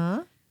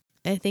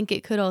 I think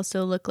it could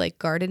also look like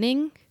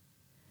gardening.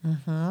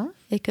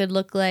 It could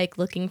look like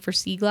looking for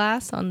sea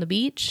glass on the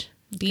beach.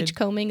 Beach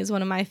combing is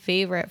one of my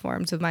favorite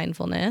forms of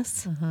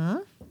mindfulness.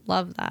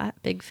 Love that.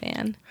 Big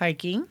fan.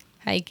 Hiking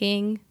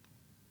Hiking,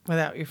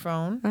 without your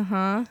phone.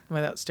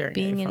 Without staring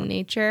being at your in phone.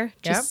 nature,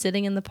 just Yep.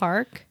 sitting in the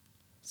park.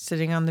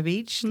 Sitting on the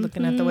beach,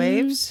 looking at the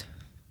waves.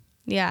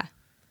 Yeah.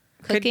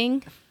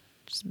 Cooking,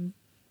 just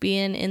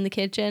being in the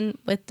kitchen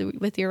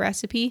with your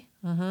recipe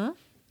and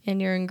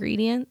your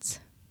ingredients.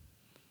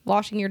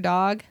 Washing your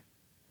dog,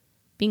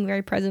 being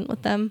very present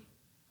with them.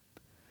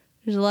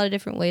 There's a lot of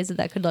different ways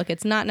that could look.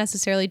 It's not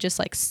necessarily just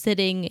like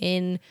sitting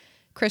in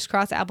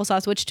crisscross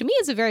applesauce, which to me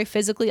is a very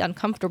physically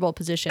uncomfortable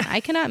position. I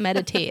cannot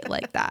meditate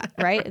like that,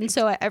 right? And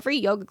so at every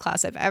yoga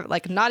class I've ever,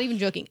 like, not even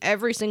joking,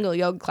 every single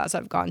yoga class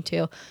I've gone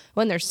to,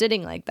 when they're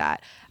sitting like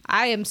that,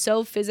 I am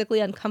so physically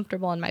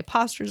uncomfortable and my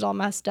posture's all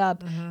messed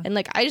up. And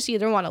like, I just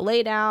either want to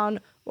lay down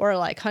or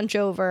like hunch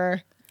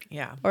over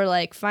Yeah. or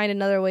like find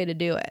another way to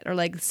do it or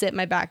like sit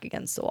my back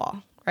against the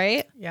wall,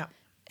 right? Yeah.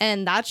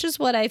 And that's just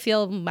what I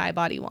feel my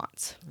body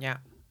wants. Yeah.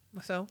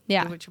 So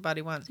Yeah. do what your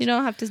body wants. You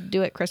don't have to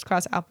do it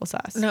crisscross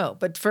applesauce. No,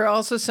 but for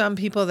also some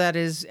people that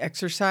is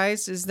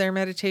exercise is their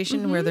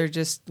meditation where they're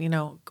just,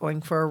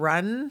 going for a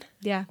run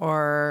Yeah.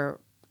 or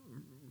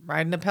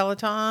riding a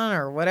Peloton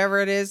or whatever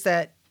it is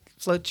that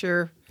floats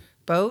your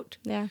boat.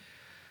 Yeah.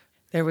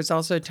 There was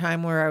also a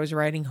time where I was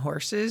riding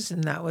horses,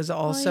 and that was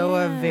also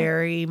a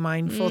very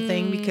mindful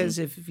thing because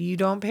if you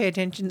don't pay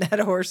attention, that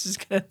horse is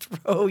going to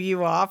throw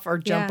you off or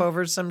jump Yeah.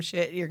 over some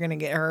shit. You're going to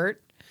get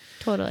hurt.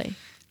 Totally.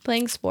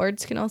 Playing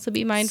sports can also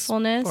be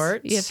mindfulness.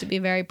 Sports. You have to be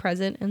very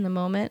present in the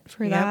moment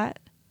for Yep. that.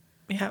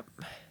 Yep.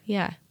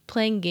 Yeah.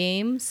 Playing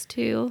games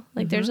too.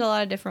 Like there's a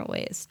lot of different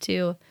ways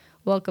to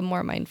welcome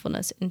more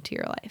mindfulness into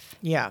your life.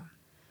 Yeah.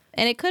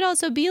 And it could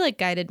also be like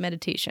guided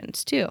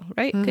meditations too,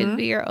 right? Could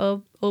be your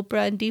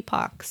Oprah and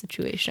Deepak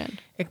situation.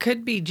 It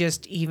could be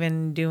just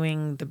even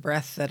doing the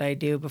breath that I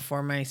do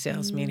before my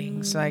sales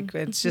meetings. Like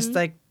it's just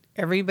like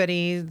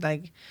everybody,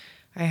 like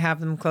I have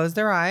them close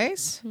their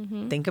eyes,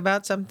 think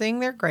about something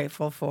they're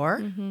grateful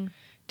for,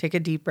 take a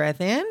deep breath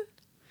in,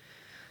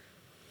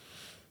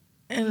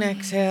 and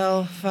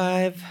exhale.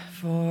 5,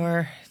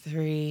 4,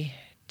 3,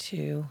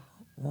 2,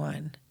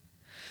 1.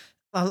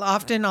 I'll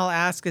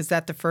ask, is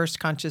that the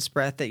first conscious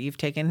breath that you've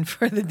taken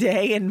for the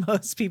day? And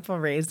most people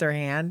raise their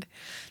hand.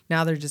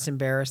 Now they're just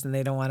embarrassed and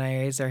they don't want to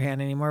raise their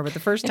hand anymore. But the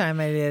first time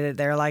I did it,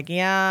 they're like,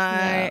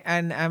 yeah.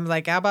 And I'm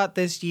like, how about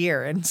this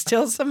year? And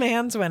still some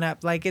hands went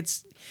up. Like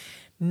it's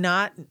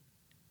not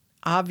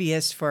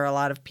obvious for a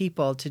lot of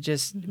people to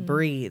just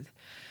breathe.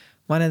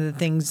 One of the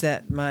things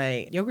that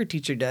my yoga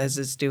teacher does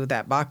is do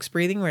that box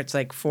breathing where it's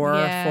like 4,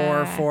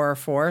 4, 4,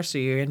 4. So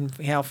you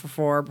inhale for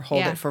 4,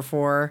 hold it for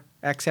 4,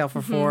 exhale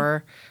for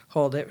 4,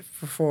 hold it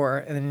for 4,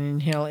 and then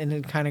inhale and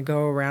then kind of go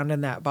around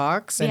in that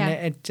box. And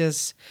it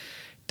just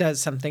does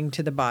something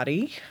to the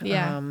body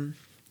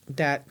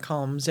that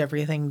calms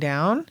everything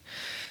down.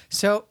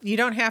 So you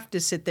don't have to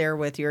sit there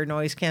with your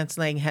noise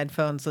canceling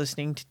headphones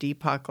listening to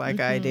Deepak like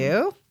I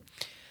do.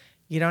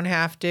 You don't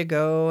have to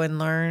go and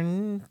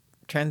learn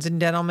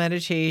transcendental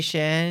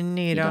meditation.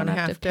 You don't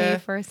have to pay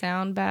for a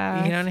sound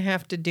bath. You don't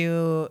have to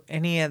do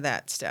any of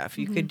that stuff.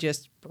 You could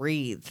just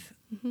breathe.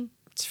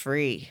 It's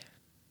free.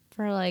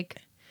 For like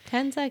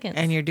 10 seconds.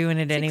 And you're doing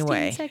it 16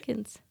 anyway.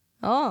 seconds.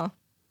 Oh,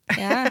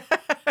 yeah.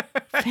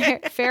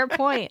 fair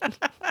point.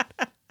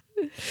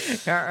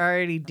 You're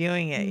already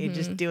doing it. You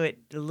just do it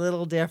a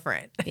little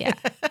different. Yeah.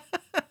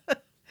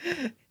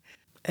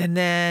 And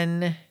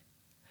then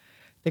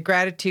the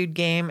gratitude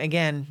game,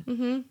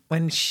 again,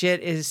 when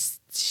shit is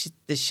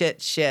the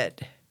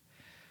shit.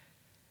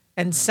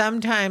 And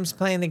sometimes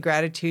playing the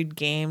gratitude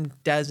game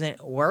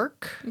doesn't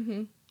work.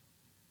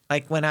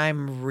 Like when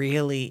I'm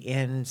really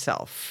in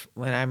self,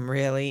 when I'm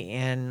really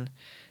in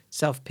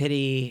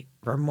self-pity,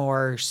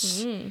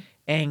 remorse,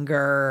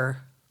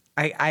 anger,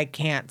 I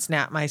can't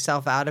snap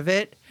myself out of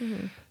it.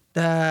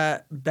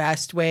 The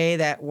best way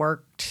that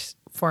worked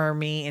for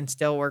me and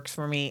still works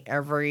for me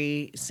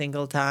every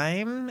single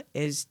time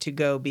is to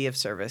go be of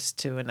service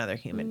to another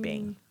human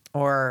being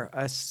or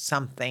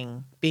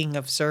something, being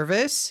of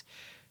service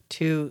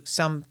to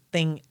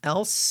something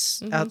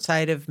else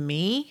outside of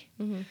me.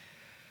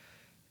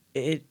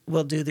 It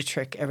will do the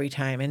trick every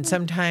time. And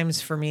sometimes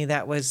for me,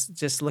 that was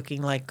just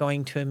looking like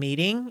going to a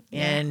meeting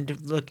and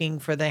looking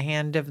for the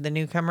hand of the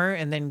newcomer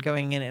and then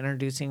going and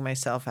introducing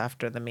myself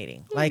after the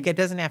meeting. Like it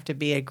doesn't have to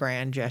be a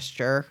grand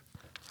gesture.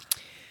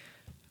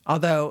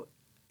 Although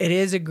it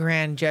is a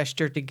grand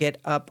gesture to get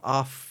up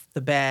off the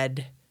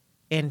bed,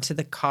 into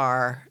the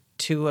car,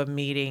 to a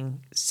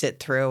meeting, sit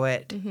through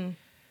it.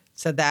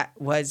 So that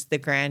was the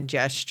grand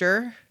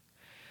gesture.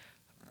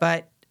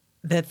 But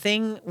the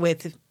thing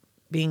with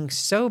being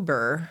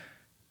sober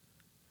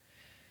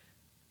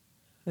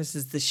this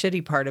is the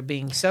shitty part of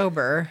being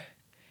sober,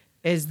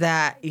 is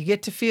that you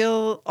get to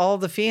feel all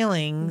the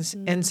feelings.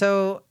 And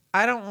so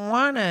I don't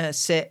want to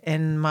sit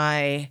in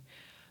my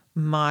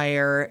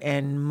mire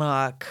and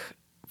muck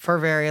for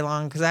very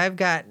long because I've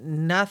got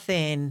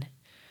nothing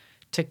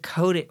to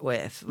coat it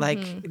with.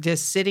 Like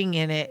just sitting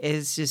in it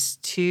is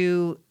just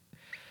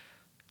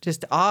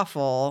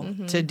awful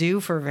to do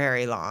for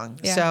very long.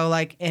 Yeah. So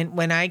like, and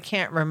when I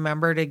can't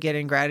remember to get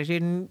in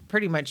gratitude, and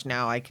pretty much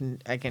now I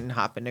can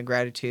hop into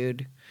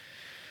gratitude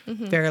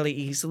fairly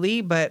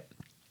easily, but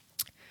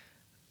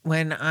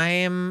when I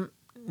am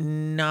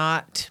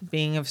not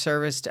being of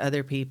service to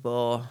other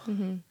people,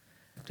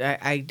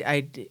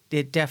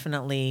 it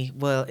definitely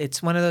will.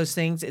 It's one of those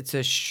things. It's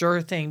a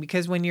sure thing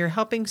because when you're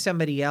helping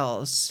somebody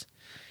else,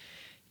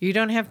 you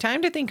don't have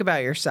time to think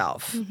about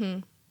yourself.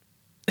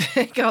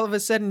 Like all of a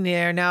sudden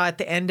you're now at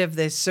the end of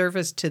this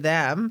service to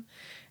them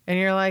and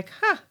you're like,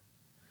 I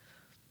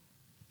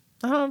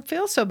don't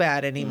feel so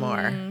bad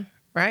anymore.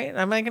 Right?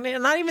 I'm like,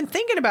 I'm not even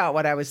thinking about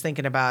what I was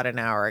thinking about an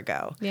hour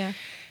ago. Yeah.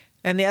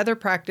 And the other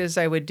practice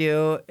I would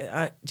do,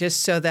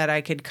 just so that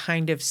I could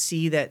kind of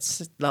see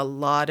that a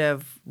lot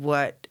of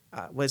what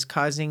was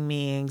causing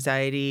me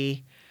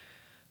anxiety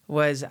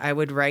was I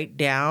would write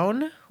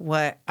down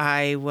what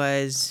I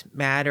was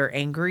mad or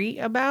angry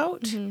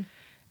about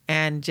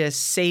and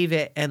just save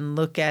it and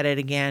look at it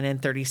again in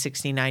 30,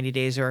 60, 90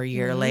 days or a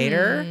year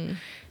later.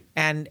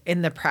 And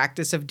in the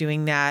practice of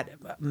doing that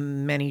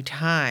many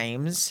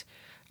times,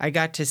 I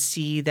got to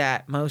see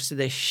that most of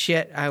the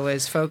shit I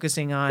was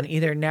focusing on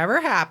either never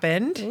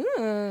happened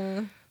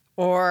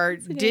or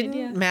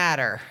didn't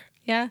matter.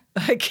 Yeah.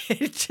 Like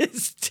it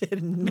just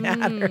didn't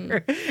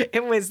matter.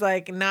 It was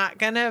like not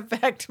going to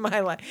affect my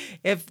life.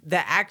 If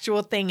the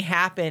actual thing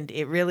happened,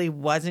 it really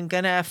wasn't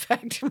going to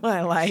affect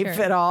my life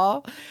at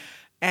all.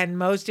 And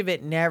most of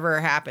it never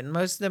happened.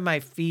 Most of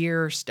my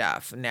fear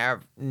stuff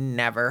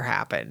never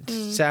happened.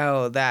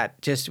 So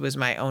that just was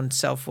my own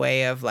self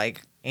way of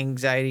like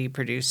anxiety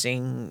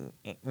producing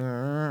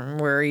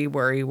worry.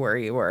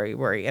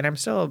 And I'm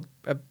still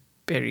a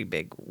very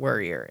big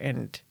worrier.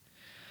 And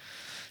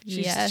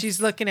she's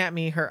looking at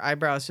me. Her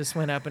eyebrows just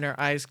went up and her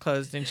eyes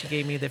closed. And she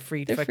gave me the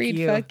freed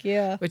fuck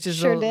you. Which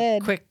is a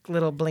quick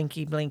little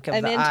blinky blink of the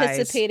eyes. I'm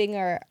anticipating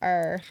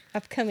our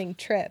upcoming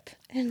trip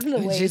and the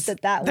ways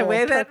that the will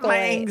way that my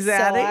percolate.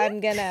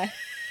 anxiety.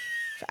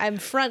 So I'm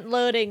front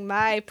loading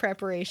my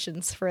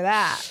preparations for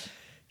that.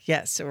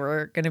 Yes, so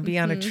we're going to be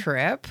on a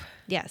trip.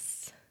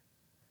 Yes.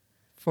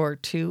 For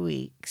 2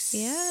 weeks.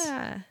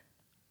 Yeah.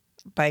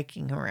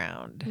 Biking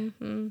around.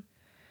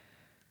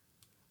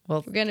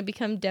 Well, we're going to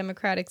become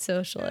democratic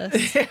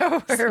socialists.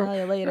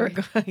 We're later.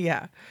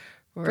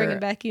 Bringing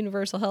back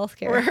universal health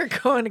care. We're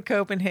going to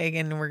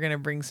Copenhagen and we're going to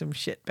bring some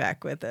shit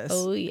back with us.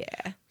 Oh,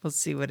 yeah. We'll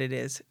see what it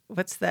is.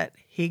 What's that?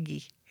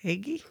 Hygge?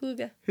 Hygge.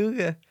 Hygge.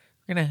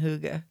 We're going to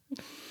hygge.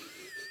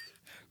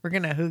 We're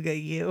going to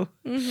hygge you.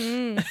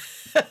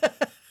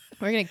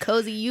 We're going to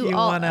cozy you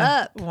all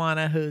up.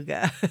 Wanna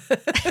hygge.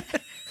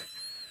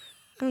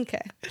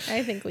 Okay.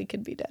 I think we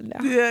could be done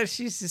now. Yeah,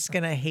 she's just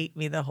going to hate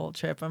me the whole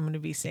trip. I'm going to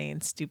be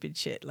saying stupid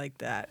shit like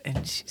that.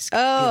 And she's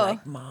going to be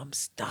like, Mom,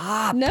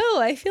 stop.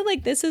 No, I feel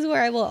like this is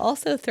where I will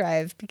also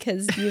thrive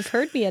because you've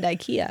heard me at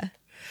IKEA.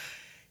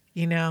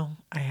 You know,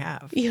 I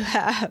have. You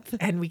have.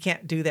 And we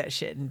can't do that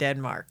shit in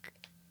Denmark.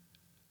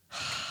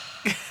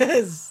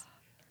 Because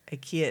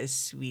IKEA is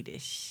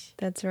Swedish.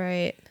 That's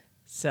right.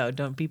 So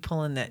don't be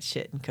pulling that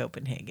shit in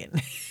Copenhagen.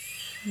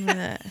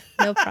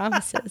 No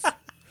promises.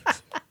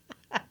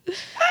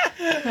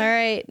 All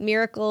right,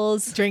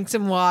 miracles. Drink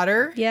some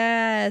water.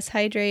 Yes,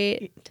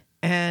 hydrate.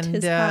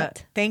 And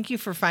thank you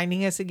for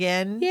finding us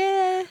again.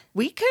 Yeah.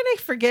 We kind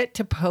of forget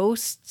to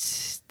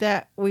post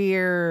that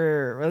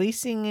we're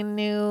releasing a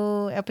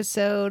new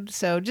episode.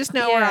 So just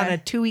know we're on a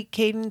 2-week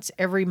cadence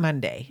every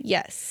Monday.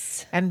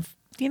 Yes. And,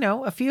 you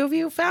know, a few of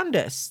you found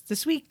us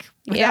this week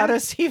without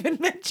us even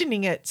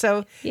mentioning it.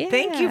 So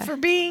thank you for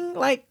being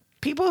like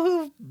people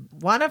who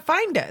want to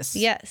find us.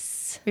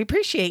 Yes. We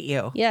appreciate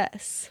you.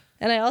 Yes.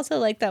 And I also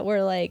like that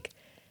we're like,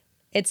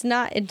 it's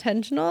not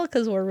intentional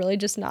because we're really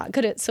just not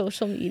good at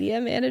social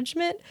media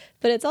management,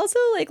 but it's also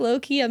like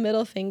low-key a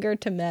middle finger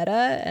to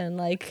Meta and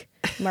like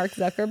Mark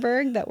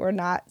Zuckerberg that we're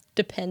not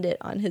dependent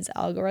on his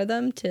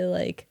algorithm to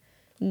like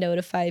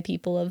notify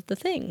people of the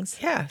things.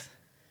 Yeah,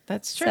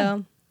 that's true.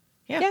 So,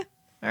 yeah.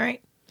 All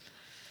right.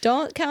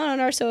 Don't count on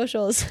our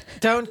socials.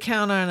 Don't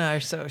count on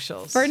our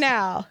socials. For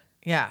now.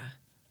 Yeah.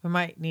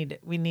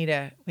 We need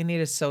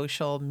a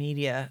social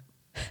media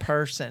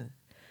person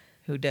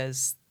who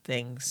does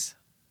things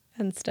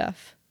and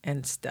stuff.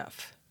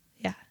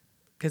 Yeah.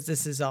 Because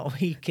this is all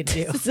we can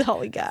do. This is all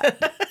we got.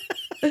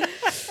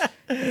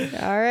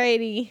 All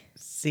righty.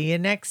 See you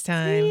next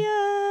time. See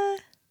ya.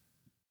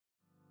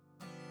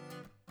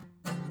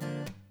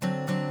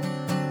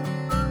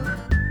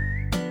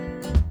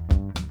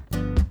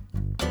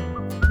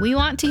 We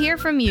want to hear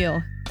from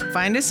you.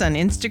 Find us on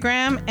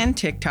Instagram and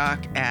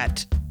TikTok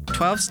at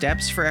 12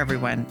 Steps for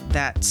Everyone.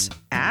 That's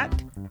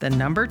at the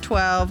number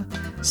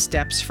 12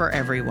 Steps for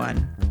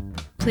Everyone.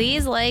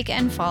 Please like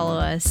and follow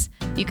us.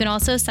 You can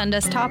also send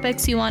us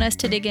topics you want us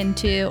to dig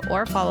into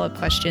or follow-up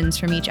questions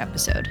from each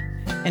episode.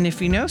 And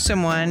if you know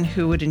someone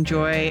who would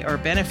enjoy or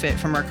benefit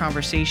from our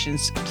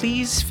conversations,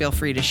 please feel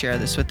free to share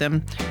this with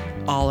them.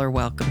 All are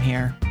welcome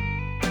here.